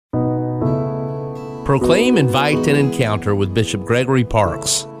Proclaim, Invite, and Encounter with Bishop Gregory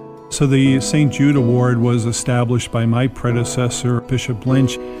Parkes. So the St. Jude Award was established by my predecessor, Bishop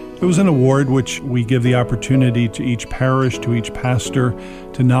Lynch. It was an award which we give the opportunity to each parish, to each pastor,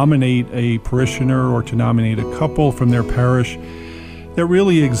 to nominate a parishioner or to nominate a couple from their parish that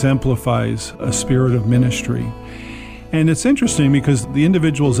really exemplifies a spirit of ministry. And it's interesting because the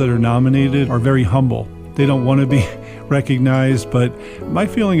individuals that are nominated are very humble. They don't want to be recognized, but my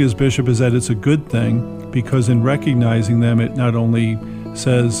feeling as bishop is that it's a good thing because in recognizing them, it not only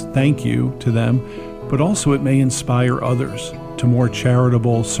says thank you to them, but also it may inspire others to more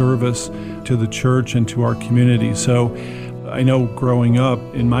charitable service to the church and to our community. So I know growing up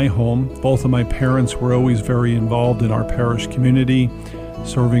in my home, both of my parents were always very involved in our parish community,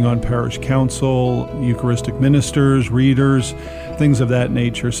 serving on parish council, Eucharistic ministers, readers, things of that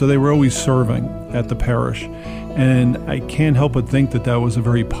nature. So they were always serving at the parish. And I can't help but think that that was a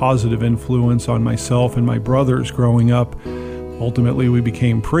very positive influence on myself and my brothers growing up. Ultimately, we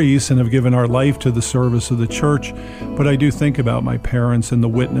became priests and have given our life to the service of the church. But I do think about my parents and the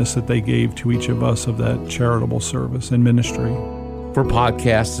witness that they gave to each of us of that charitable service and ministry. For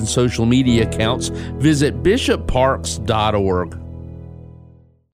podcasts and social media accounts, visit bishopparkes.org.